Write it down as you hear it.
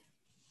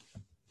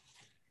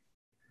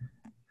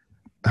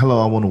Hello,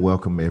 I want to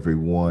welcome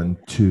everyone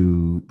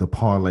to the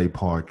Parlay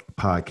Park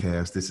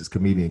podcast. This is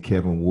comedian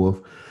Kevin Wolf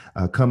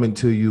coming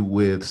to you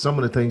with some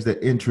of the things that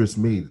interest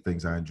me, the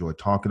things I enjoy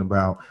talking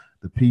about,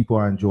 the people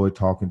I enjoy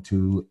talking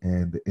to,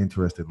 and the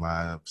interesting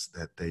lives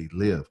that they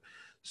live.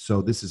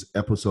 So this is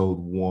episode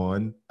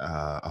one.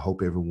 I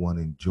hope everyone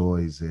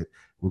enjoys it.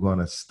 We're going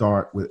to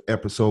start with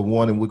episode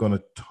one, and we're going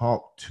to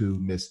talk to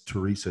Miss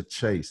Teresa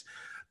Chase.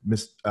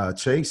 Miss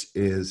Chase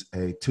is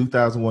a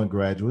 2001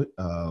 graduate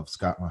of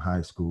Scotland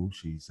High School.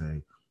 She's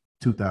a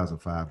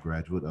 2005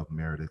 graduate of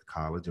Meredith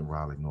College in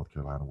Raleigh, North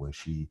Carolina, where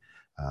she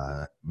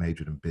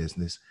majored in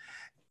business.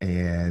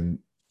 And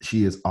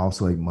she is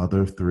also a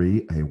mother of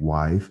three, a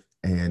wife.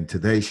 And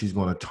today she's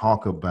going to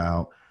talk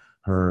about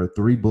her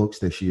three books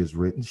that she has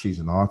written. She's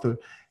an author.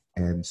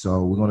 And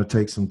so we're going to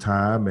take some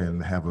time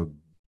and have a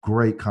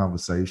great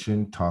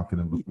conversation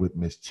talking with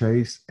Miss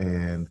Chase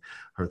and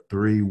her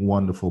three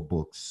wonderful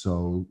books.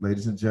 So,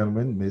 ladies and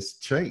gentlemen, Miss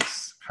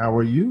Chase, how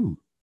are you?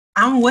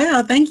 I'm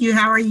well, thank you.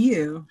 How are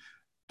you?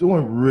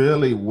 Doing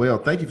really well.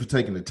 Thank you for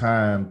taking the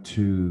time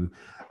to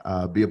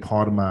be a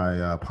part of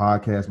my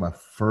podcast, my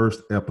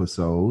first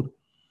episode.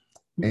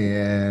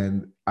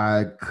 And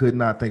I could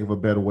not think of a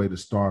better way to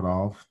start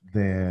off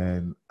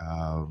than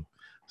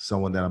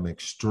someone that I'm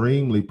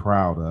extremely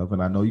proud of.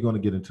 And I know you're going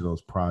to get into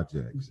those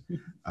projects,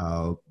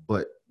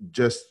 but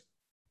just,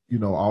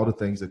 all the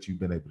things that you've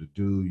been able to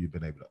do, you've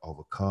been able to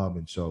overcome.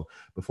 And so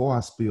before I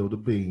spill the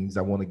beans,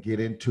 I want to get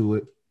into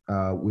it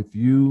with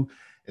you.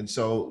 And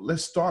so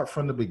let's start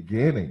from the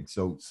beginning.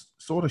 So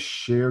sort of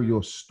share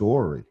your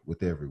story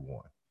with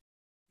everyone.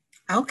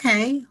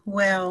 Okay,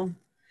 well,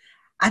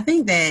 I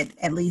think that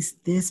at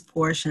least this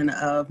portion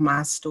of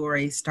my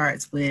story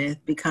starts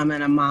with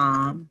becoming a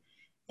mom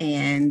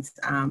and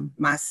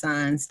my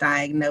son's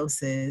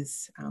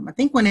diagnosis. I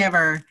think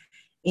whenever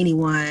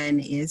anyone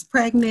is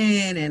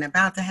pregnant and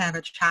about to have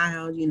a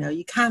child,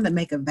 you kind of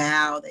make a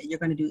vow that you're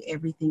going to do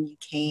everything you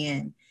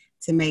can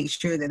to make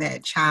sure that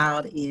that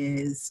child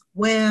is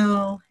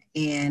well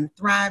and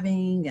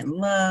thriving and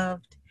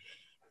loved.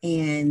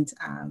 And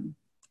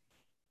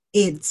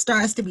it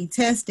starts to be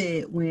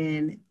tested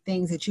when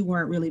things that you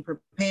weren't really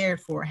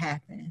prepared for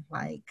happen.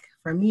 Like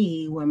for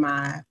me, when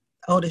my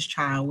oldest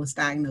child was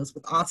diagnosed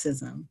with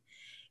autism,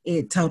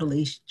 it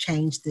totally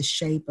changed the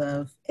shape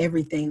of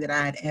everything that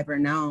I had ever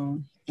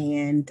known.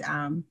 And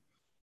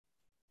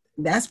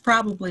that's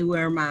probably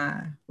where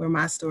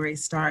my story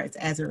starts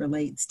as it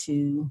relates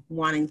to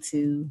wanting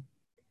to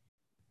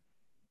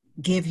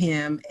give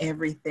him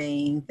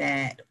everything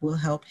that will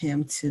help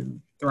him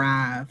to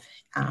thrive,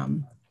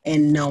 and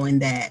knowing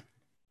that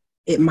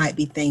it might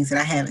be things that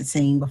I haven't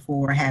seen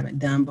before, haven't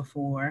done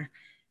before.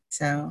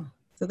 So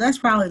that's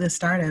probably the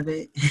start of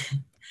it.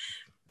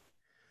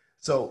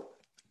 So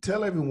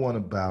tell everyone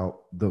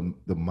about the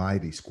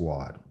Mighty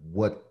Squad.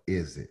 What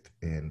is it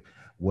and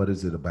what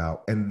is it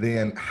about? And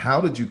then how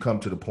did you come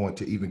to the point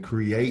to even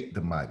create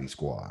the Mighty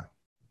Squad?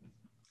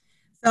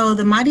 So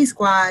the Mighty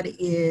Squad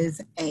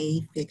is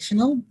a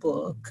fictional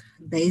book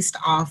based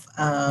off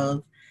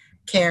of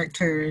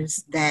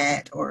characters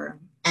or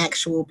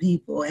actual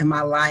people in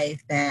my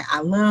life that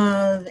I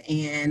love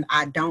and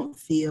I don't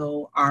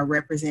feel are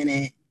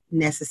represented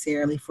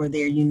necessarily for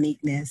their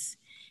uniqueness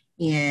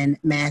in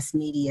mass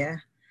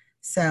media.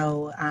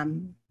 So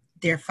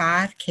there are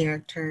five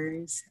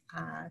characters.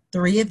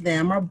 Three of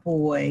them are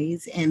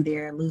boys, and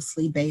they're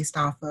loosely based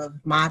off of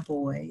my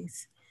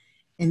boys.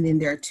 And then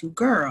there are two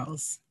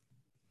girls.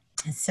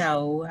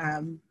 So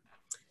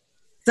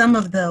some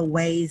of the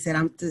ways that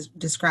I'm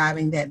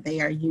describing that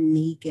they are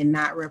unique and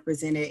not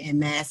represented in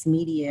mass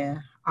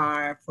media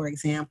are, for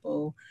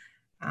example,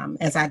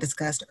 as I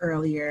discussed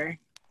earlier,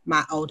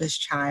 my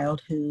oldest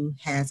child who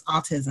has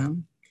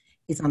autism.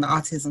 He's on the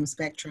autism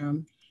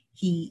spectrum.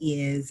 He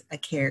is a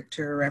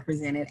character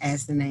represented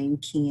as the name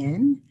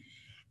Ken.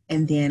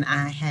 And then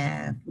I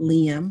have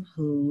Liam,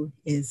 who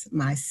is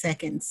my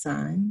second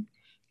son,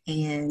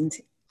 and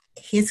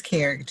his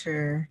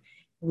character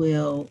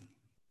will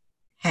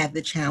have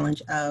the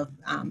challenge of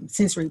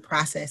sensory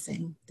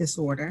processing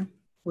disorder,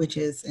 which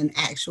is an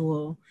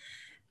actual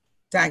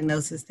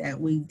diagnosis that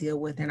we deal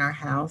with in our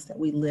house, that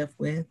we live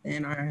with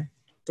and are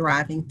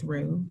thriving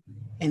through.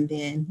 And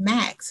then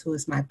Max, who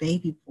is my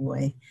baby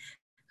boy,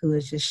 who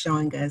is just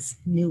showing us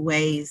new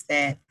ways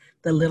that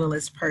the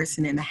littlest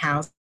person in the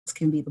house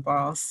can be the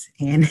boss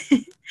and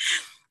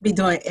be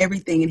doing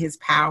everything in his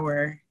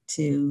power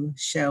to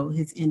show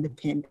his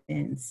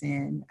independence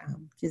and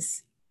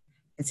just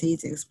as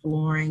he's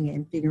exploring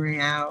and figuring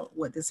out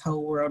what this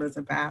whole world is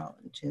about.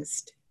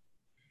 Just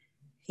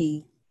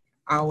he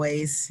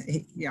always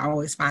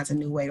finds a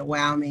new way to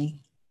wow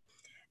me.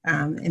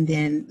 And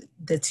then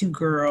the two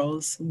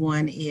girls,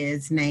 one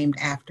is named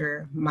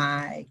after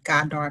my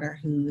goddaughter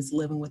who is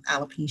living with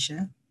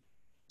alopecia.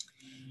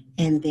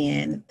 And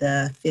then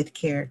the fifth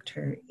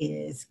character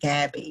is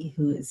Gabby,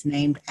 who is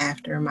named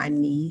after my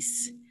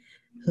niece,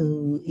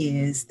 who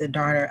is the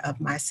daughter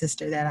of my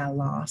sister that I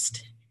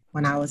lost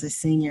when I was a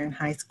senior in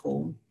high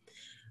school.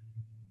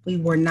 We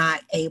were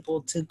not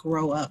able to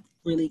grow up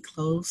really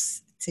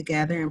close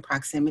together in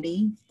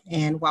proximity.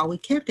 And while we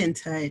kept in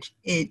touch,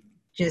 it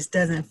just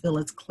doesn't feel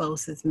as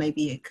close as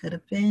maybe it could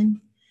have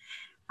been.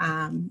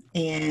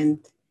 And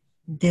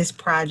this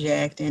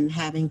project and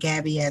having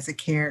Gabby as a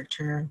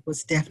character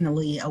was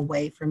definitely a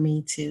way for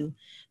me to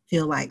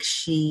feel like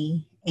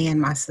she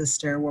and my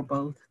sister were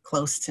both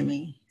close to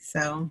me.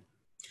 So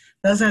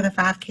those are the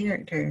 5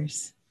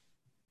 characters.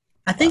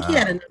 I think you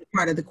had another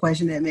part of the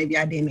question that maybe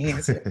I didn't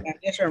answer.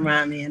 Just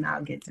remind me and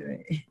I'll get to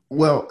it.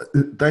 Well,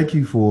 thank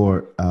you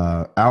for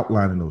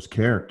outlining those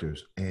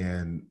characters.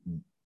 And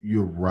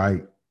you're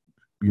right.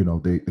 You know,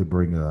 they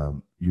bring a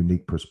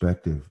unique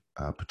perspective,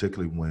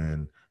 particularly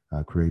when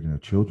creating a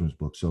children's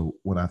book. So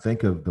when I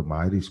think of the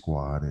Mighty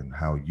Squad and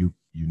how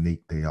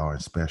unique they are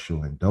and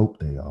special and dope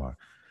they are,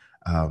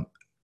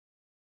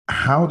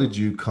 how did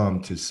you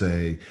come to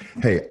say,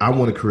 hey, I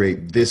want to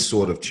create this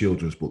sort of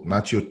children's book,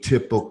 not your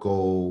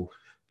typical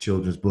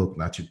children's book,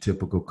 not your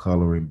typical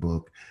coloring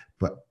book,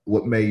 but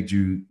what made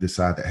you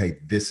decide that, hey,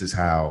 this is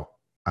how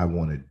I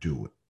want to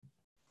do it?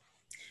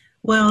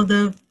 Well,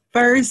 the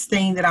first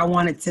thing that I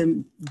wanted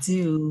to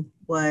do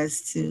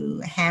was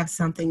to have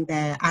something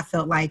that I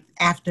felt like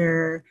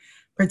after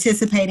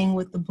participating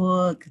with the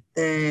book,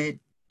 the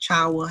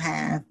child will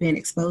have been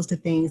exposed to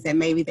things that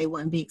maybe they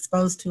wouldn't be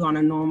exposed to on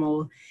a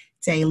normal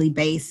daily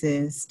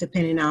basis,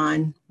 depending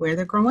on where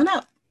they're growing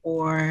up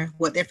or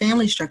what their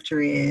family structure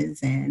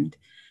is, and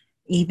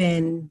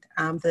even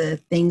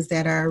the things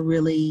that are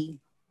really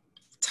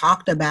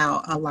talked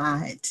about a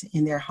lot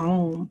in their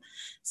home.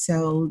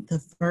 So the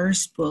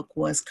first book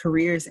was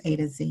Careers A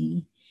to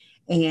Z.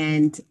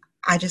 And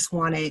I just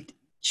wanted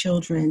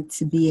children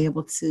to be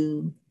able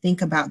to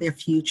think about their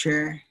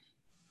future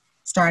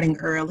starting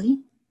early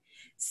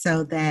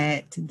so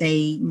that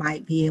they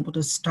might be able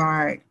to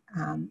start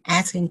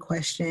asking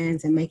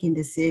questions and making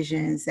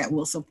decisions that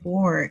will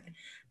support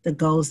the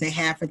goals they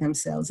have for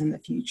themselves in the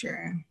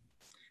future.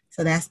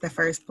 So that's the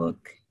first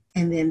book.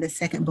 And then the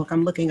second book,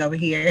 I'm looking over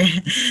here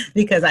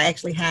because I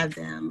actually have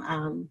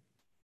them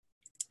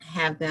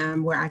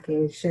where I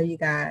can show you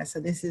guys. So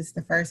this is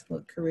the first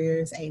book,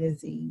 Careers A to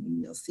Z.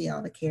 You'll see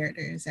all the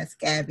characters. That's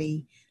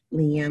Gabby,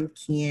 Liam,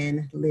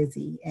 Ken,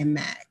 Lizzie, and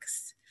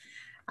Max.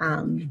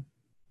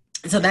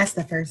 So that's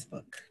the first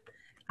book.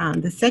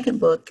 The second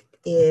book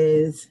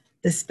is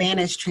the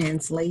Spanish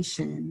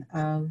translation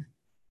of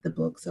the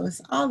book. So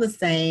it's all the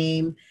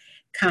same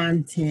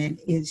content,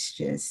 it's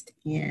just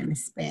in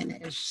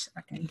Spanish.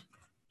 I can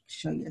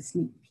show you a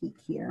sneak peek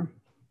here.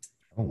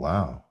 Oh,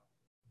 wow.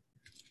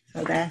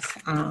 So that's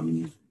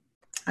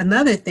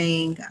another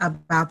thing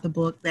about the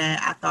book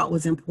that I thought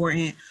was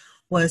important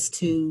was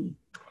to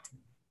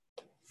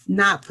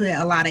not put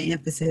a lot of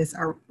emphasis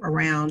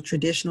around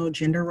traditional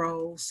gender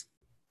roles.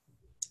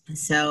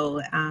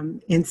 So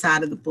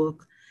inside of the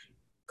book,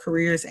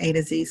 Careers A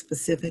to Z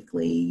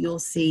specifically, you'll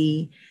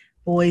see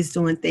boys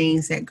doing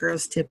things that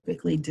girls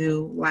typically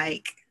do,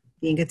 like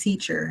being a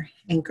teacher,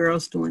 and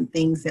girls doing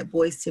things that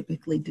boys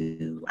typically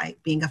do,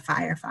 like being a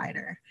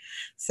firefighter.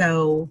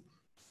 So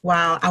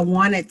while I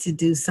wanted to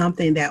do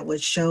something that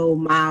would show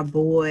my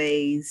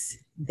boys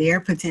their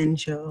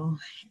potential,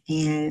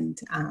 and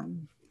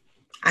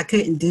I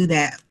couldn't do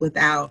that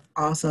without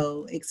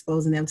also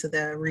exposing them to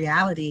the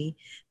reality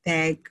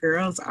that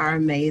girls are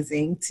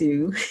amazing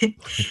too,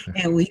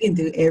 and we can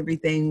do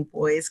everything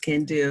boys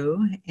can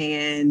do.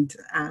 And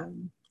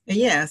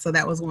yeah, so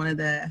that was one of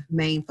the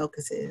main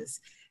focuses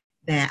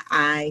that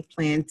I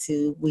plan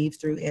to weave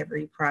through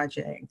every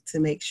project to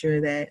make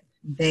sure that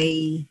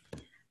they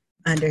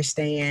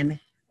understand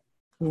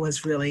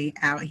what's really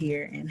out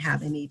here and how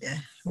they need to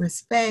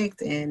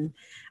respect and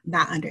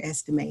not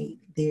underestimate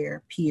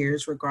their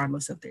peers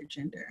regardless of their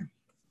gender.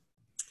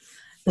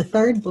 The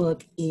third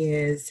book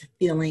is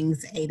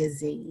Feelings A to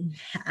Z.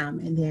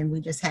 And then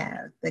we just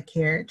have the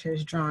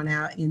characters drawn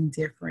out in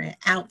different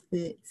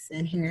outfits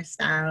and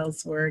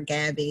hairstyles for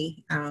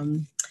Gabby.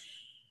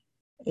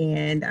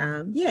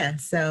 Yeah,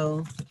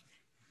 so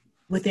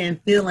within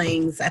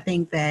Feelings, I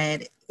think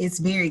that it's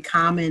very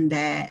common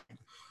that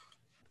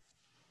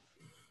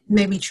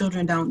maybe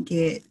children don't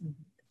get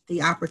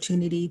the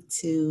opportunity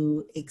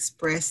to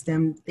express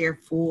their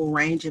full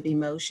range of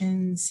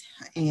emotions,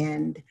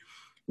 and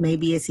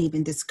maybe it's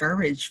even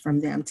discouraged from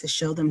them to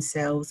show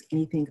themselves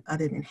anything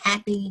other than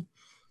happy.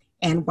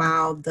 And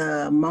while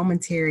the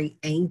momentary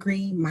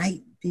angry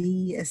might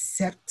be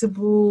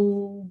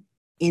acceptable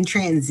in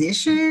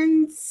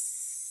transitions,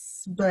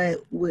 but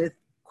with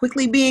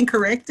quickly being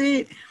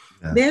corrected,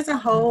 there's a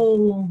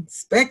whole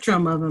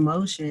spectrum of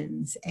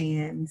emotions.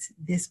 And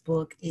this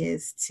book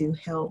is to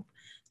help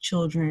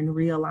children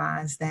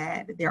realize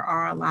that there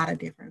are a lot of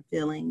different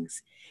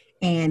feelings.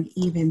 And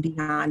even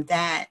beyond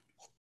that,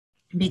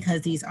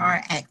 because these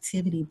are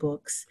activity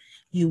books,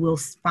 you will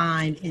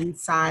find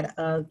inside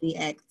of the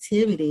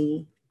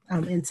activity,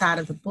 inside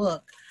of the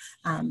book,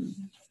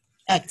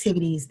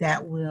 activities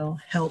that will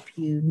help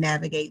you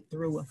navigate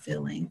through a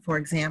feeling. For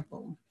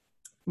example,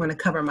 I'm going to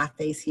cover my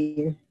face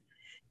here.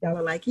 Y'all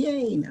are like,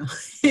 yay, you know.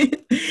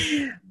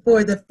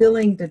 For the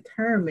feeling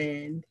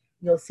determined,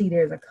 you'll see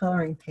there's a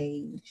coloring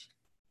page.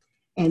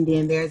 And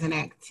then there's an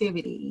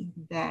activity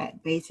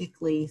that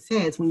basically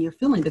says when you're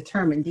feeling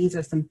determined, these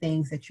are some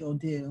things that you'll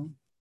do.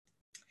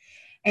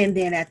 And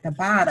then at the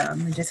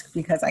bottom, just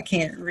because I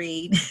can't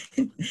read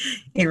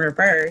in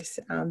reverse,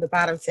 the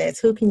bottom says,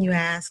 who can you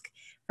ask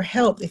for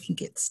help if you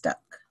get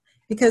stuck?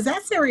 Because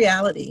that's the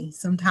reality.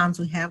 Sometimes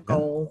we have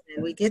goals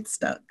and we get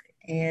stuck.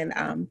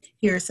 And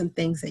here are some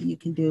things that you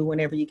can do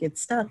whenever you get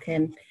stuck.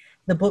 And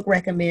the book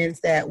recommends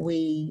that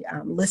we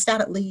list out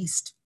at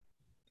least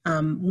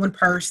one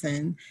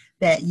person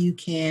that you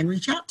can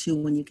reach out to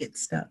when you get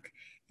stuck.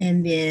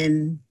 And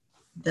then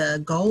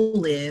the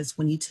goal is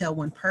when you tell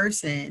one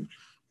person,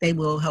 they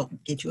will help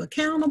get you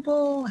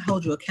accountable,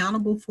 hold you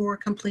accountable for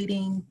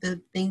completing the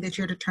thing that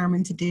you're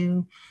determined to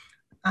do.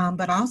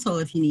 But also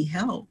if you need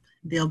help,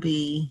 they'll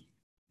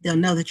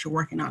know that you're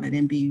working on it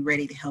and be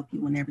ready to help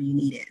you whenever you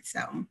need it.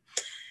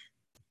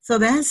 So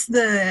that's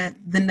the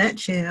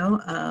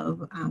nutshell of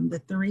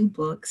the 3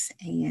 books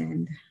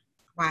and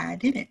why I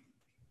did it.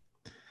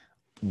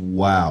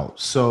 Wow.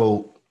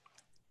 So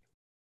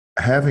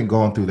having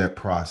gone through that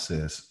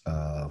process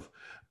of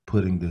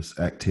putting this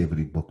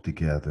activity book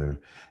together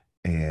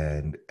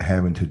and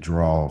having to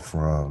draw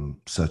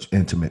from such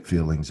intimate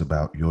feelings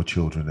about your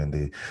children and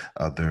the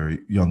other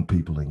young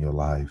people in your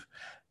life,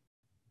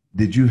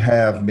 did you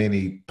have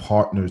many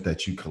partners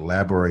that you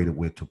collaborated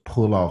with to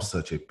pull off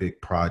such a big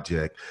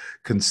project,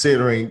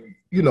 considering,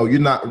 you're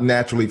not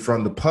naturally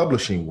from the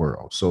publishing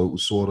world? So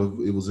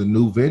it was a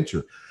new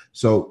venture.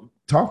 So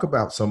talk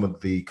about some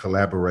of the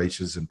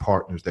collaborations and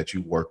partners that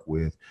you work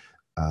with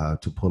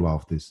to pull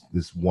off this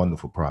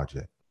wonderful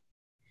project.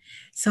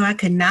 So I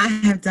could not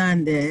have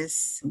done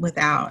this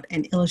without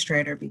an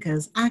illustrator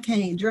because I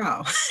can't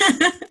draw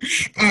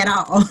at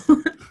all.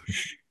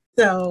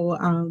 So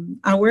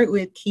I work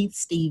with Keith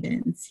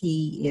Stevens.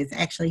 He is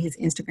actually, his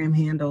Instagram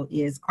handle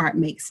is Art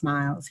Makes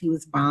Smiles. He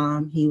was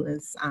bomb. He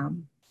was,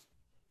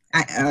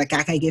 I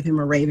could give him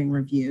a raving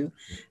review.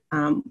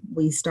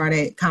 We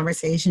started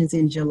conversations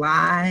in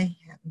July.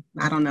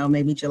 I don't know,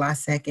 maybe July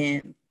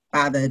 2nd.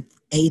 By the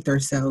 8th or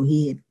so,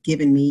 he had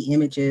given me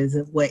images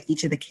of what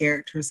each of the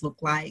characters look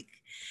like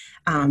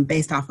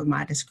based off of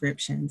my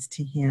descriptions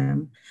to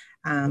him.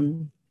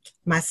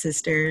 My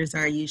sisters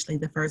are usually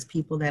the first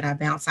people that I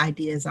bounce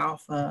ideas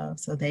off of.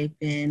 So they've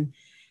been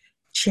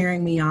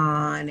cheering me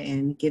on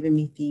and giving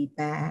me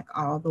feedback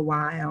all the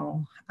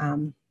while.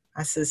 One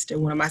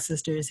of my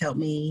sisters helped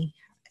me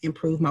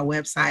improve my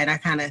website. I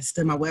kind of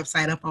stood my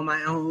website up on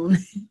my own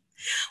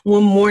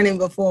one morning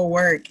before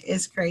work.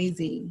 It's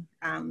crazy.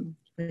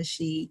 But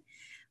she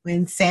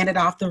sanded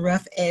off the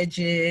rough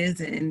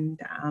edges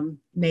and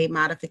made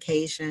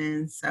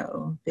modifications.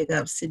 So big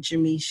ups to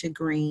Jamisha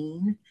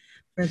Green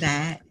for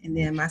that. And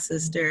then my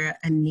sister,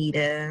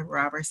 Anita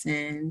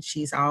Robertson,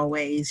 she's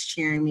always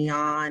cheering me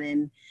on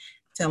and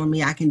telling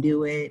me I can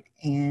do it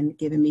and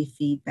giving me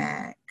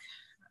feedback.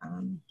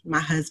 My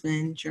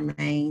husband,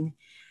 Jermaine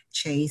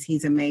Chase,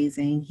 he's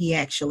amazing. He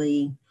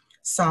actually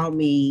saw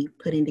me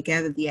putting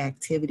together the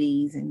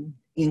activities and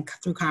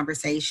through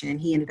conversation,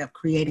 he ended up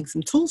creating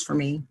some tools for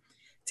me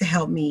to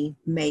help me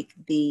make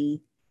the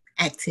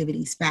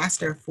activities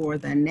faster for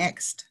the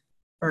next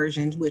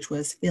version, which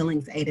was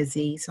Feelings A to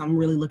Z. So I'm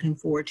really looking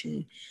forward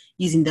to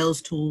using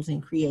those tools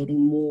and creating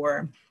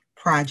more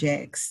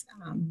projects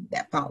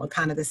that follow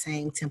kind of the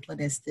same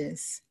template as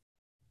this.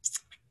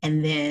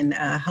 And then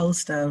a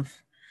host of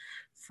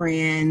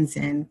friends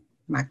and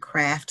my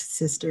craft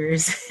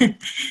sisters.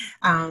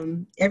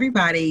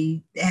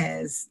 Everybody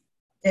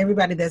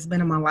that's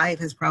been in my life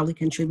has probably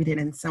contributed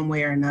in some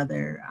way or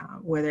another,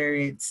 whether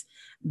it's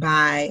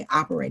by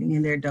operating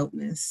in their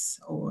dopeness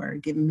or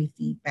giving me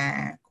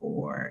feedback,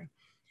 or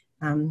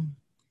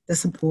the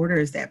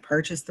supporters that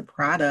purchase the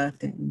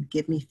product and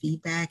give me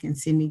feedback and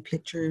send me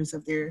pictures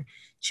of their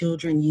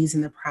children using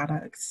the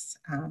products.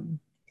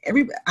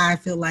 I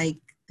feel like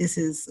this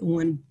is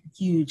one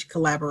huge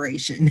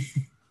collaboration.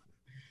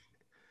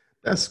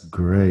 That's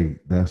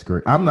great. That's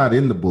great. I'm not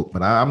in the book,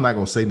 but I'm not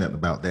going to say nothing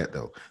about that,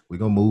 though. We're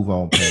going to move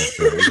on past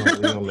that.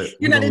 We're going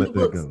to let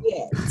that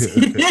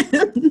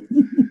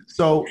go.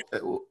 So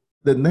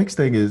the next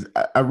thing is,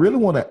 I really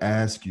want to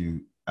ask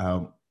you,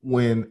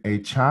 when a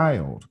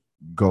child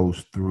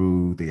goes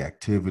through the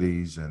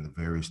activities and the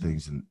various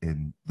things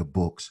in the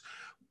books,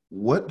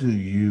 what do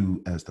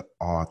you, as the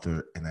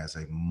author and as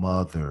a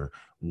mother,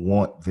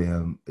 want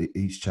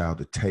each child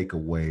to take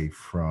away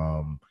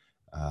from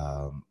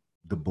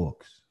the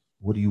books?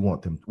 What do you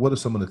want them? What are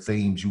some of the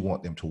themes you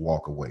want them to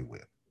walk away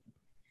with?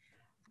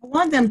 I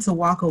want them to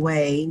walk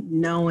away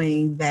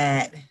knowing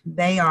that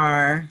they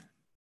are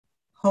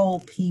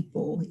whole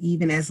people,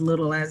 even as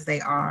little as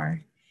they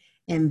are,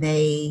 and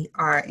they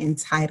are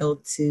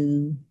entitled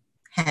to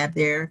have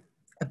their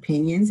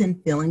opinions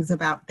and feelings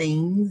about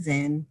things,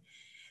 and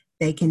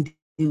they can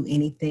do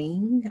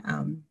anything.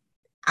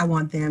 I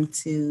want them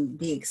to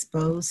be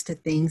exposed to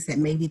things that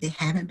maybe they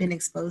haven't been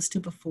exposed to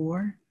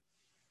before.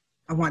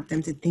 I want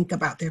them to think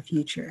about their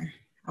future.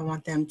 I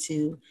want them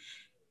to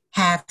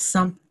have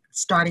some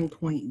starting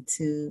point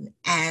to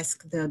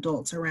ask the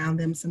adults around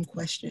them some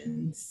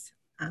questions.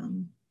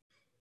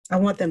 I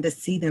want them to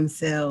see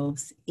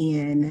themselves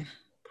in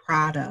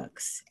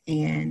products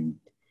and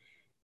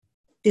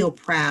feel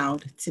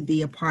proud to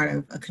be a part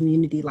of a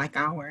community like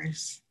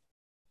ours.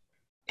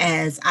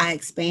 As I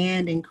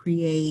expand and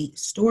create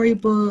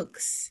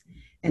storybooks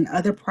and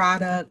other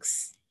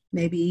products,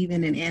 maybe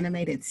even an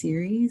animated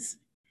series,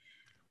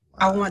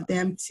 I want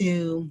them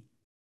to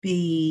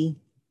be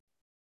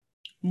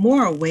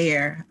more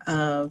aware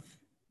of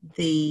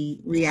the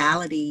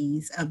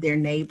realities of their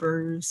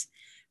neighbors,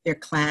 their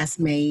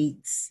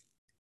classmates.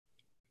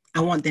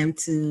 I want them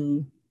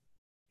to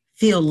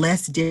feel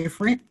less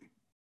different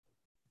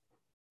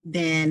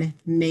than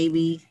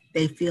maybe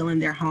they feel in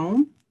their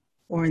home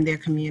or in their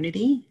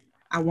community.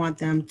 I want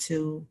them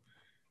to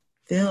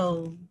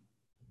feel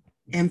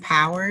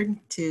empowered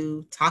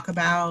to talk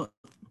about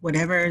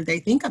whatever they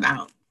think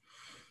about.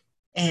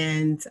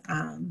 And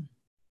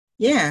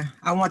yeah,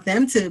 I want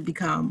them to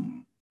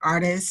become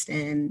artists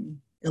and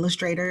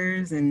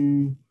illustrators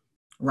and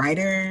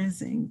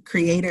writers and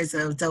creators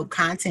of dope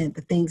content,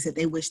 the things that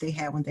they wish they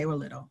had when they were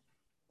little.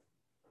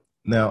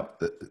 Now,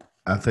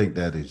 I think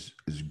that is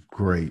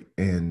great.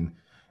 And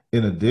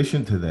in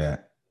addition to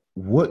that,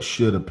 what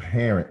should a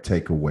parent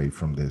take away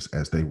from this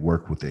as they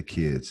work with their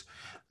kids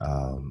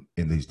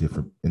in these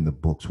different in the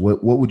books?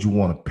 What would you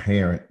want a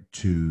parent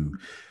to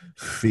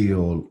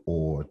feel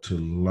or to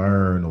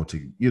learn or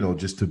to, you know,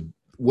 just to,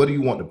 what do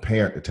you want the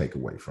parent to take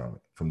away from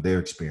it, from their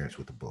experience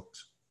with the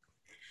books?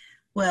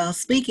 Well,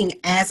 speaking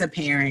as a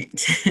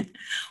parent,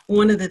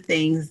 one of the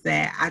things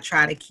that I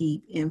try to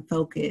keep in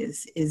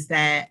focus is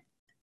that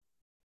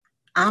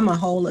I'm a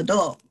whole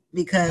adult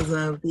because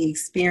of the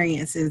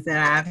experiences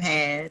that I've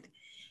had.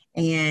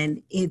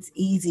 And it's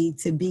easy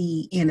to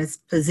be in a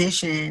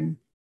position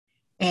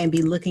and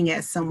be looking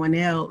at someone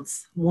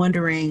else,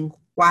 wondering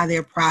why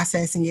they're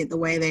processing it the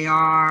way they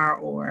are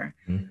or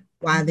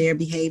why they're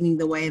behaving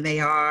the way they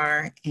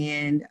are.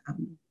 And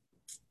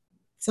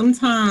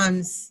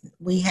sometimes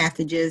we have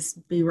to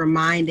just be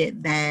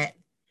reminded that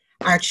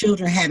our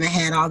children haven't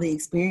had all the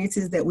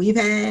experiences that we've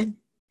had.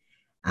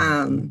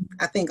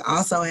 I think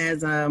also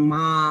as a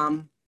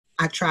mom,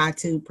 I try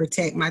to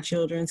protect my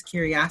children's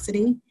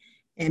curiosity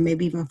and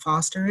maybe even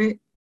foster it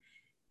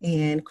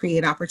and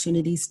create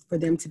opportunities for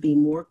them to be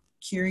more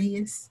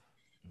curious.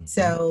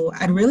 So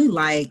I'd really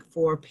like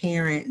for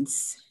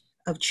parents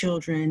of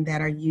children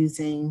that are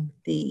using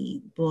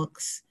the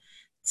books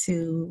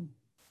to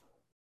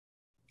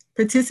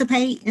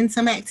participate in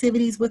some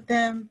activities with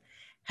them,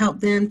 help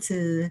them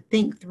to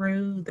think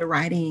through the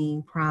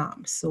writing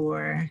prompts,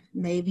 or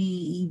maybe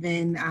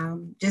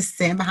even just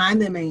stand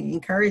behind them and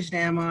encourage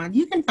them on,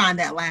 you can find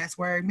that last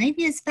word.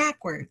 Maybe it's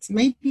backwards,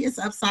 maybe it's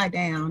upside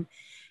down,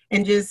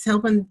 and just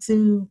helping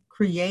to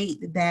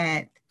create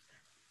that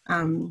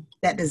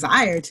that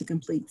desire to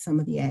complete some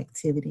of the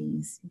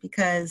activities,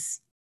 because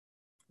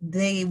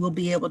they will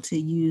be able to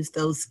use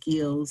those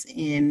skills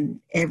in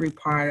every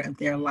part of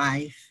their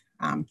life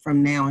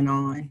from now and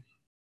on.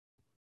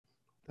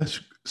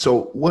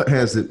 So what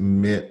has it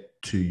meant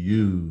to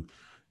you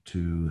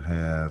to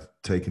have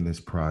taken this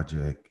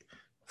project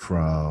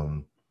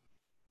from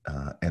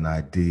an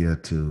idea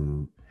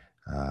to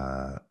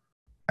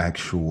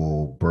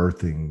actual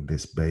birthing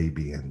this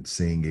baby and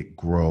seeing it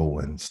grow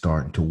and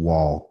starting to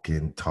walk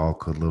and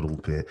talk a little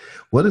bit?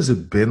 What has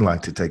it been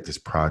like to take this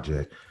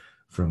project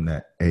from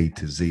that A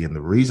to Z? And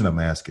the reason I'm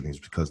asking is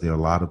because there are a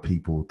lot of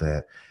people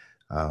that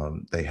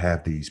they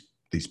have these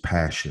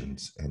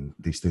passions and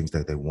these things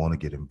that they want to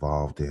get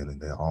involved in,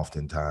 and they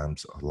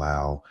oftentimes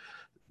allow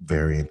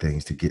varying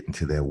things to get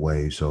into their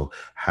way. So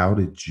how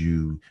did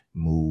you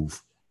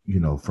move, you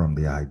know, from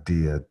the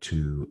idea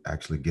to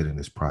actually getting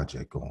this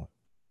project going?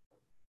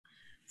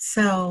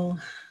 So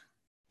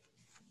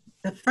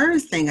the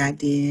first thing I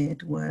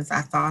did was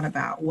I thought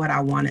about what I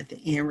wanted the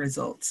end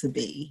result to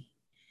be.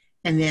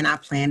 And then I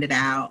planned it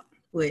out,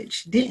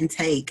 which didn't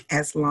take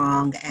as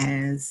long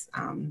as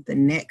the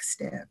next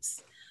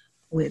steps,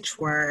 which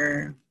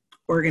were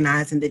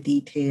organizing the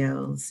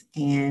details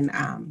and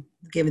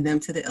giving them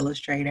to the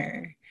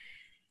illustrator.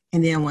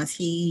 And then once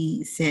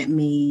he sent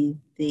me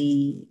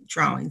the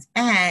drawings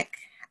back,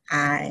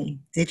 I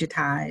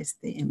digitized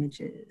the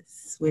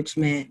images, which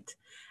meant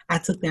I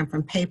took them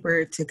from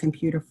paper to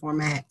computer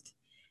format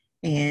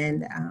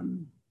and,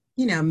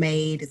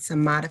 made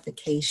some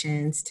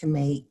modifications to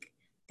make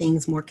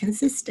things more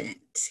consistent.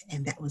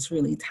 And that was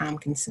really time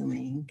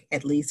consuming,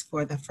 at least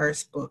for the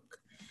first book.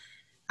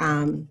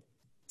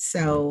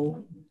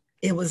 So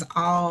it was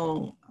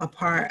all a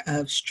part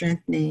of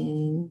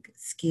strengthening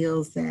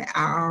skills that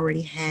I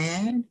already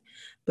had,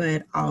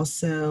 but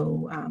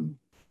also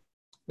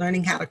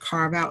learning how to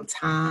carve out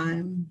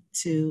time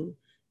to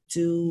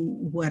do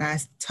what I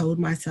told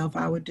myself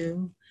I would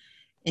do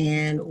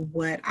and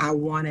what I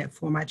wanted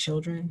for my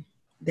children.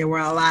 There were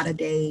a lot of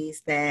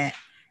days that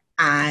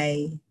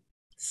I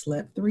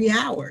slept 3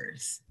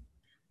 hours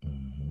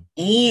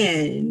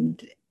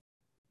and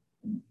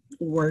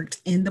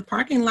worked in the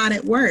parking lot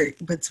at work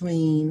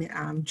between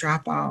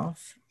drop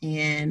off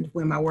and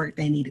when my work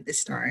day needed to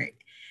start.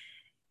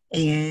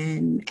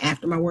 and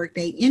after my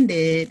workday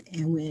ended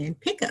and when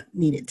pickup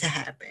needed to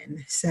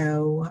happen.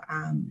 So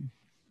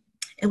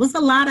it was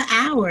a lot of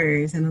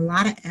hours and a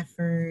lot of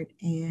effort.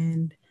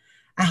 And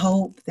I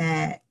hope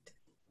that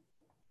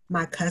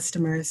my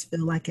customers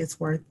feel like it's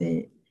worth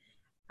it.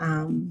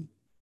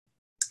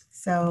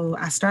 So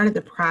I started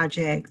the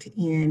project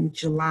in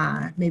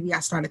July. Maybe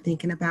I started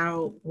thinking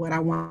about what I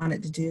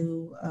wanted to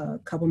do a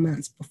couple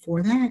months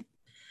before that.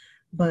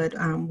 But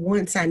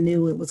once I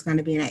knew it was going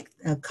to be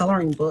a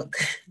coloring book,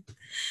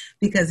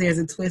 because there's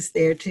a twist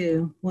there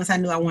too. Once I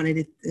knew I wanted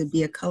it to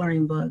be a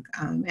coloring book,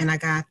 and I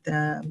got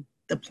the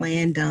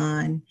plan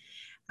done,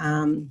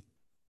 and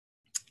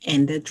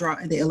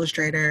the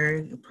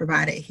illustrator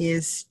provided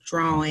his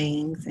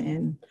drawings,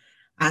 and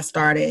I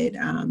started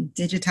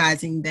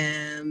digitizing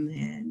them,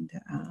 and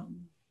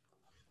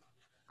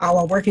all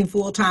while working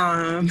full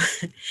time.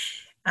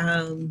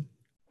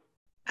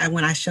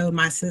 When I showed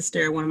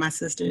one of my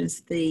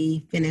sisters,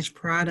 the finished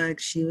product,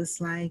 she was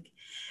like,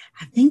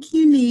 I think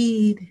you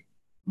need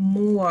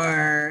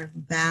more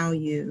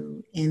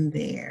value in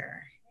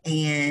there.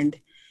 And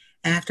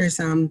after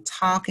some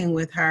talking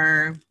with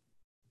her,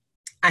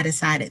 I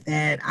decided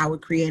that I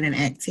would create an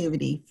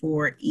activity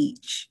for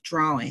each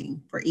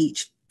drawing, for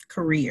each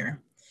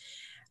career.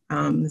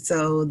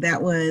 So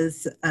that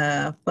was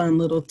a fun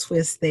little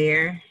twist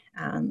there.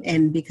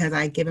 And because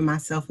I had given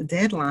myself a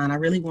deadline, I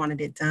really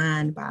wanted it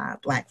done by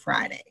Black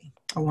Friday.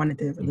 I wanted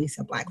to release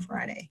a Black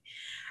Friday.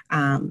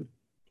 And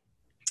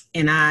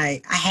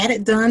I had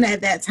it done at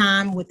that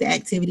time with the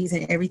activities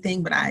and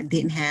everything, but I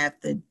didn't have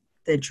the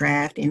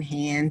draft in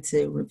hand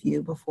to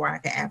review before I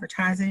could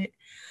advertise it.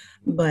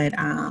 But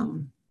I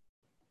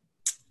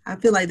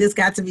feel like this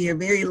got to be a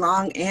very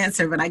long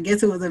answer, but I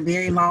guess it was a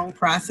very long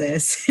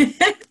process.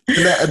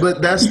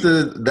 But that's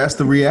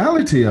the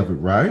reality of it,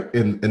 right?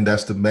 And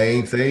that's the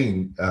main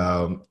thing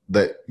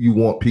that you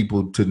want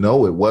people to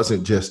know. It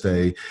wasn't just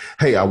hey,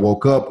 I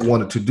woke up,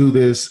 wanted to do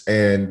this,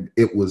 and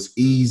it was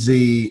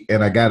easy,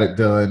 and I got it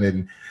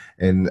done,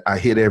 and I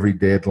hit every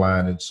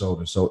deadline, and so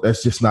on. So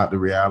that's just not the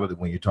reality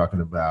when you're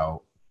talking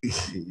about,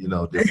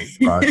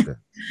 different projects.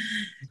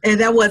 And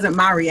that wasn't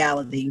my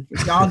reality.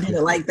 If y'all did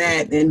it like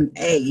that, then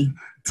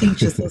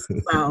teach us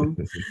some.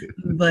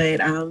 But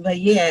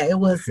yeah, it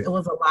was a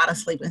lot of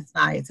sleepless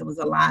nights. It was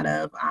a lot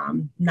of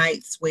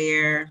nights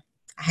where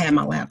I had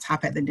my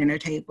laptop at the dinner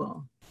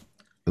table.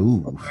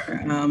 Ooh.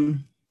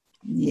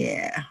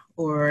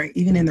 Or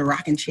even in the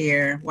rocking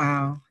chair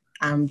while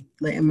I'm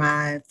letting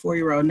my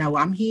 4-year-old know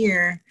I'm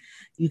here.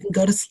 You can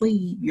go to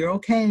sleep. You're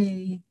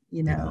okay.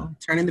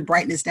 Turning the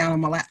brightness down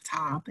on my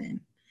laptop and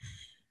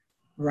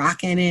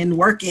rocking and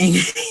working,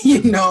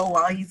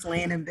 while he's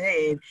laying in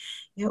bed.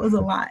 It was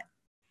a lot,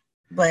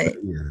 but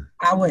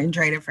I wouldn't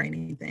trade it for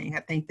anything.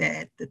 I think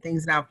that the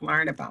things that I've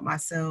learned about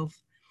myself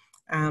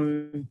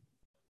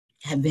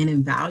have been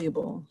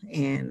invaluable.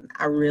 And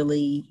I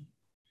really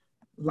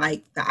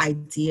like the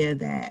idea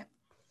that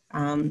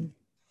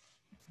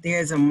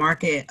there's a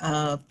market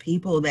of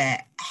people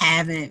that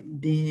haven't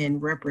been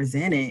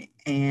represented,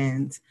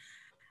 and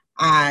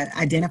I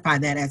identify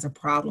that as a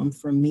problem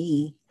for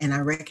me, and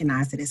I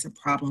recognize that it's a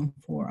problem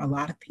for a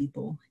lot of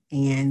people.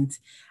 And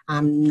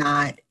I'm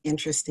not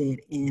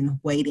interested in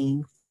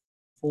waiting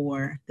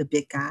for the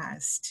big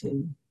guys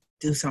to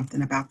do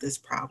something about this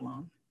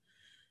problem.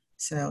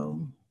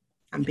 So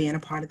I'm being a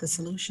part of the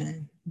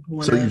solution.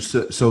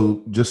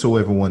 So just so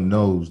everyone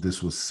knows,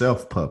 this was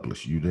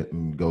self-published. You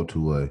didn't go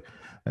to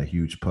a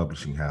huge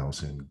publishing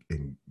house and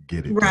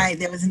get it right done.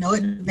 There was no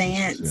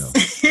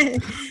advance. There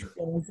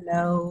was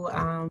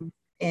no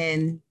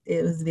and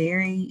it was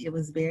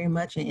very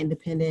much an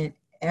independent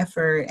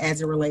effort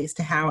as it relates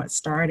to how it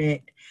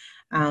started.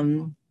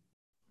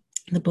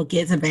 The book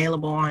is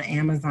available on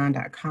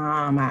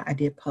Amazon.com. I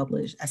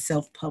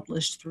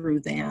self-published through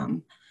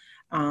them.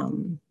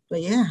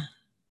 But yeah.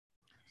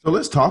 So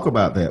let's talk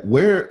about that.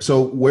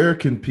 Where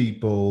can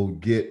people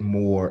get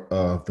more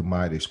of the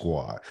Mighty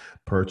Squad?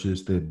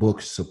 Purchase the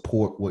books,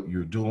 support what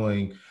you're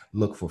doing,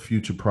 look for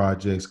future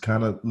projects,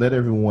 kind of let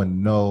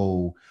everyone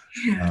know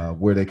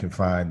where they can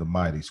find the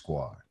Mighty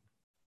Squad.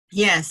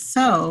 Yes.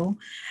 So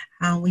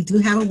we do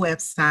have a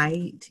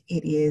website.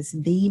 It is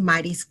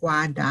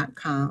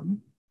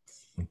themightysquad.com.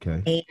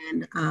 Okay.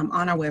 And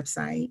on our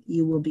website,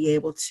 you will be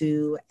able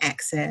to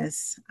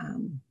access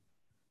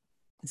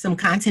some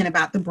content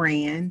about the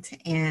brand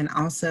and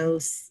also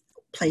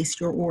place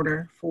your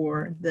order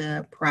for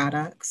the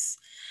products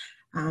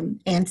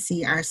and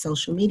see our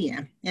social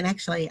media. And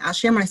actually, I'll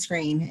share my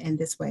screen, and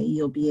this way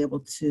you'll be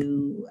able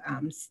to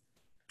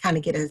kind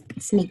of get a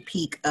sneak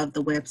peek of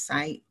the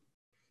website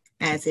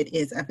as it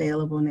is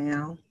available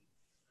now.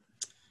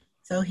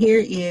 So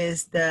here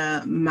is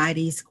the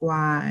Mighty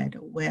Squad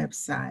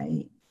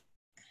website.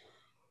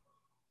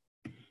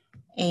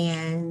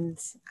 And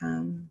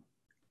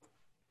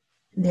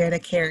they're the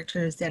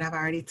characters that I've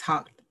already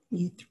talked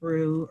you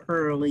through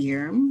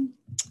earlier.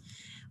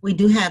 We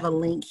do have a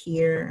link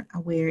here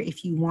where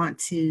if you want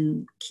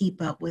to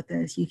keep up with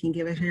us, you can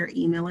give us your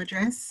email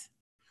address.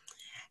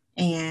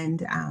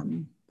 And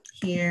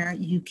here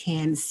you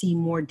can see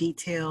more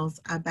details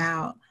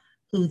about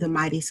who the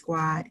Mighty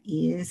Squad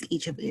is,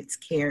 each of its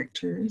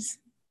characters.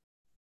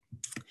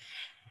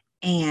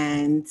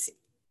 And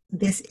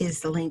this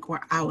is the link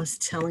where I was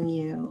telling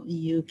you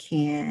you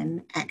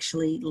can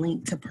actually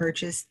link to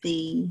purchase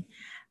the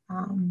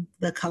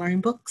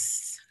coloring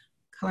books,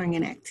 coloring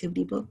and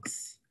activity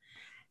books.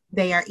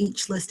 They are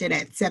each listed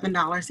at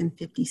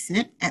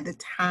 $7.50 at the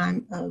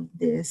time of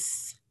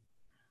this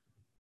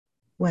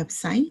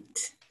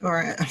website, or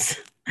at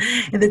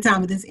the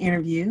time of this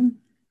interview.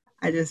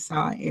 I just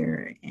saw an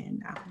error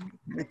and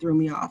it threw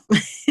me off.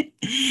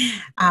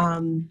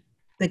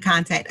 The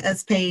contact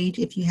us page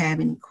if you have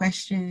any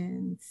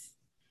questions,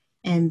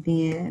 and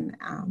then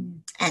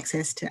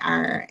access to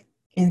our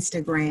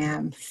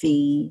Instagram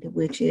feed,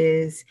 which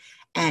is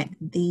at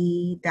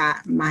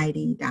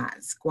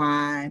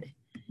the.mighty.squad.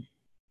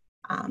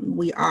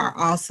 We are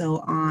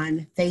also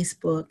on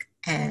Facebook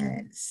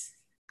as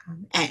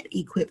at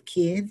Equip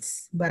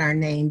Kids, but our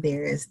name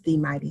there is The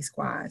Mighty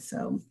Squad.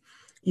 So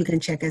you can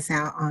check us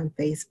out on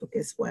Facebook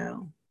as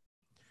well.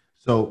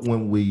 So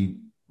when we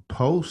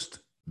post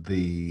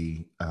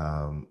the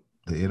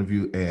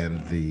interview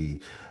and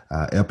the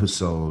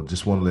episode,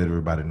 just want to let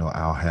everybody know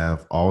I'll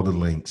have all the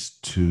links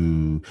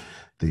to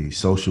the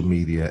social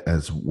media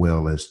as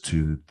well as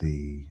to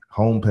the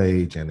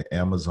homepage and the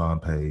Amazon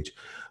page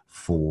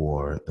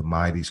for the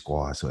Mighty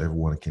Squad, so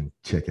everyone can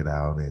check it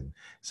out and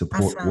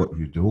support what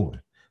you're doing.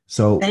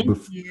 So thank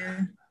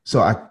you.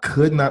 So I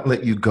could not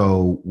let you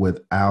go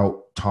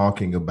without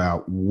talking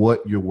about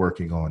what you're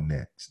working on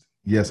next.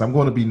 Yes, I'm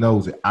going to be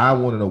nosy. I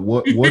want to know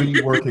what are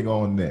you working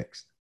on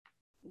next?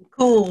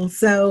 Cool.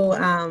 So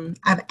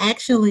I've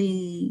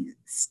actually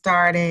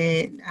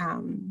started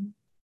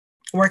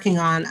working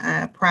on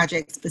a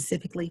project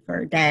specifically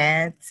for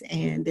dads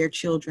and their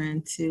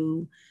children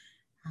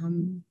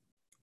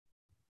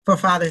for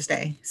Father's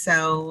Day.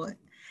 So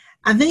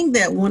I think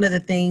that one of the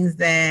things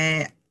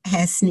that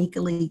has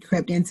sneakily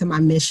crept into my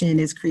mission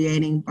is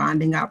creating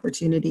bonding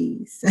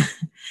opportunities.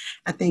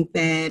 I think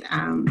that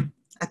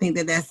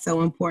that's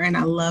so important.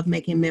 I love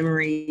making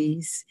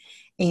memories,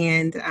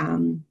 and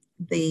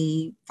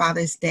the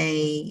Father's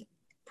Day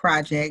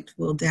project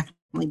will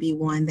definitely be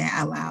one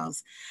that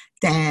allows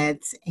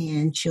dads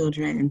and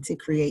children to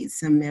create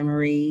some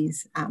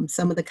memories.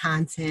 Some of the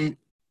content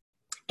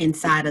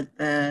inside of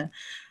the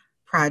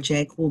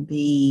project will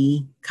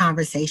be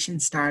conversation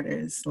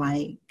starters,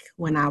 like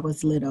when I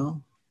was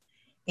little.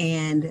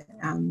 And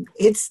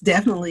it's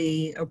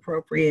definitely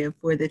appropriate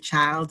for the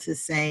child to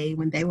say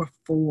when they were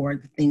 4,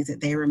 the things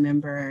that they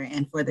remember,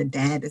 and for the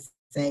dad to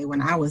say,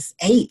 when I was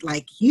 8,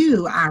 like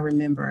you, I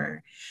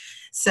remember.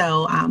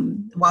 So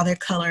while they're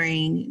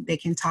coloring, they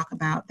can talk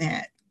about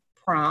that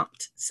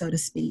prompt, so to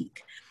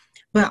speak.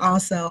 But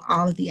also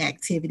all of the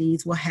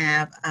activities will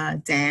have a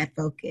dad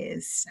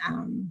focus,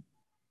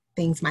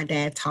 things my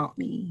dad taught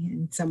me.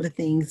 And some of the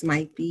things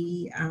might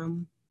be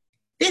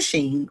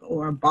fishing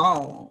or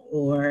ball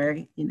or,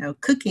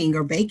 cooking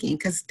or baking,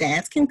 because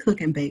dads can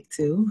cook and bake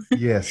too.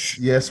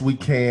 Yes, we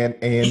can.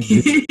 And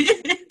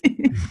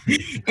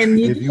and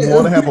if you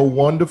want to have a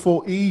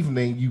wonderful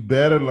evening, you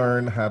better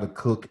learn how to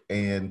cook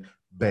and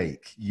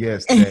bake.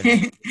 Yes.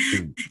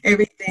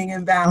 Everything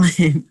in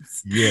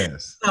balance.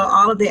 Yes. So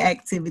all of the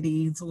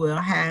activities will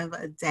have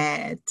a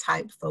dad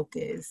type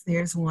focus.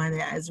 There's one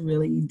that is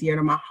really dear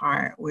to my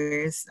heart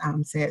where it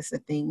says the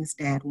things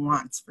dad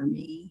wants for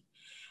me.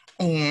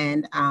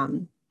 And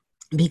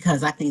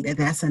because I think that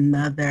that's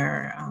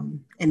another,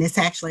 and it's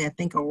actually, I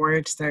think, a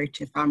word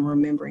search if I'm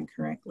remembering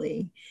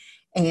correctly.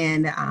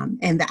 And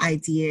the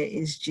idea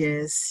is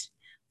just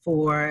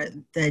for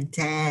the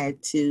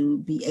dad to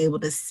be able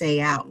to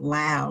say out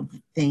loud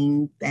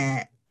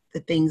the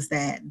things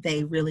that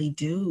they really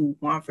do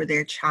want for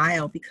their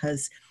child,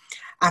 because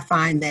I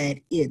find that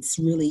it's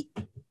really,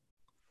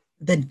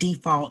 the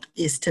default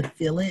is to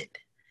feel it.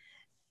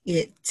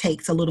 It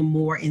takes a little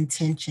more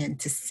intention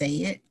to say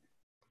it.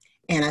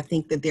 And I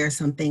think that there are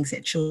some things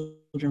that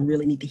children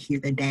really need to hear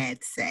their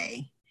dad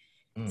say.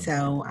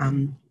 So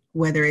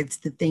whether it's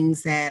the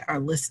things that are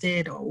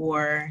listed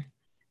or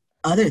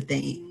other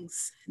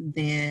things,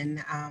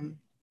 then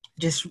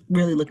just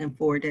really looking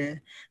forward to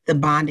the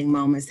bonding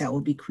moments that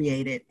will be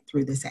created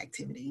through this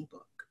activity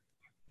book.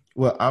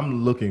 Well,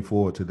 I'm looking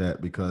forward to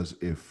that, because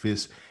if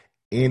it's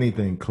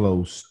anything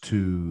close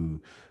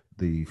to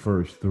the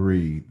first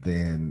 3,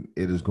 then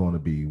it is going to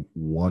be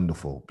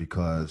wonderful,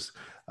 because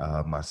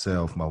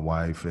myself, my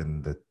wife,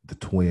 and the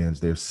twins,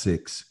 they're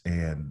 6,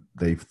 and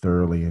they've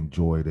thoroughly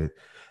enjoyed it.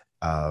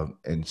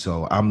 And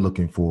so I'm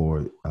looking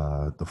for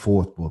the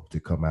 4th book to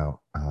come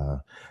out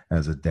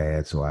as a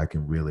dad, so I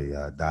can really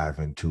dive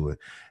into it.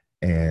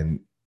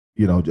 And,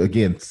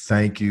 again,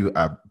 thank you.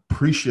 I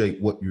appreciate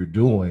what you're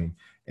doing,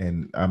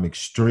 and I'm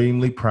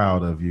extremely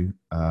proud of you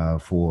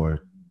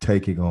for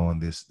taking on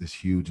this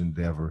huge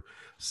endeavor,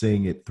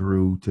 seeing it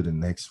through to the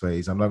next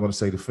phase. I'm not going to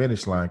say the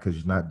finish line, because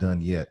you're not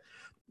done yet,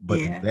 but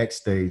the next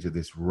stage of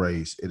this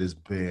race, it has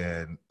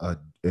been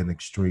an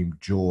extreme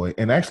joy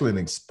and actually an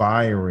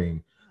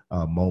inspiring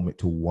moment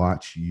to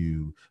watch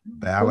you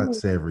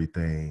balance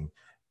everything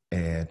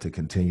and to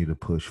continue to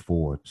push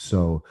forward.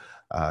 So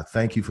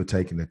thank you for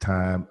taking the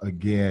time.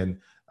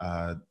 Again,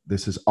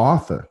 this is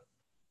author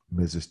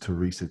Mrs.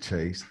 Teresa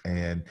Chase,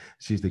 and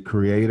she's the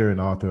creator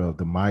and author of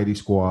The Mighty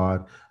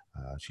Squad.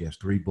 She has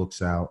 3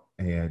 books out,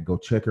 and go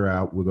check her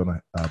out. We're going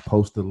to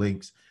post the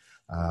links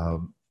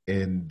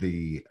in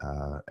the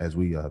as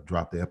we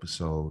drop the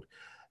episode.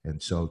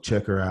 And so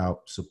check her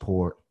out,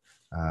 support.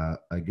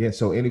 Again,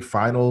 so any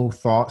final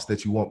thoughts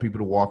that you want people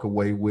to walk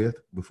away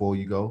with before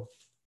you go?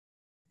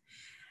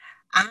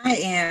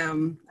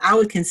 I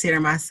would consider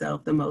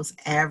myself the most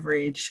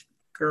average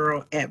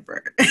girl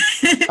ever.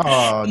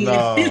 Oh,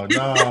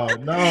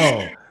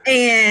 no.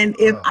 And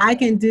if I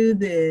can do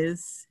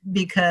this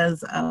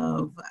because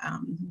of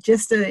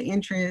just an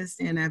interest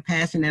and a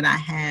passion that I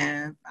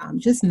have,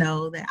 just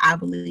know that I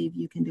believe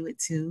you can do it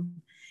too.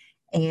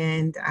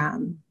 And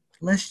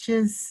let's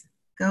just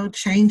go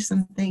change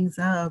some things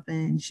up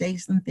and shake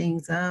some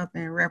things up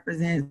and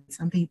represent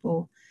some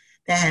people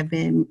that have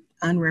been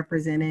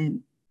unrepresented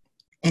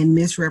and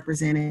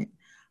misrepresented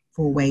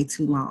for way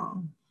too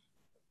long.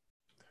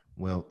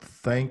 Well,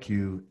 thank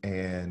you.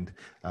 And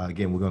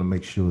again, we're going to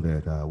make sure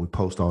that we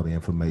post all the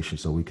information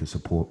so we can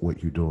support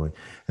what you're doing.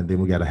 And then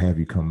we got to have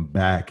you come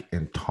back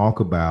and talk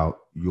about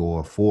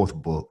your 4th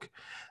book,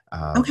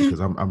 okay, because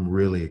I'm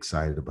really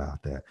excited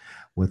about that.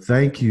 Well,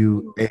 thank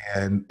you.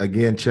 And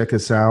again, check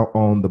us out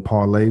on The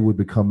Parlay. We'll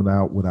be coming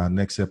out with our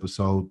next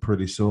episode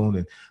pretty soon.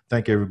 And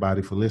thank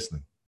everybody for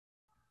listening.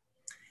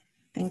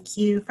 Thank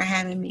you for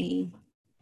having me.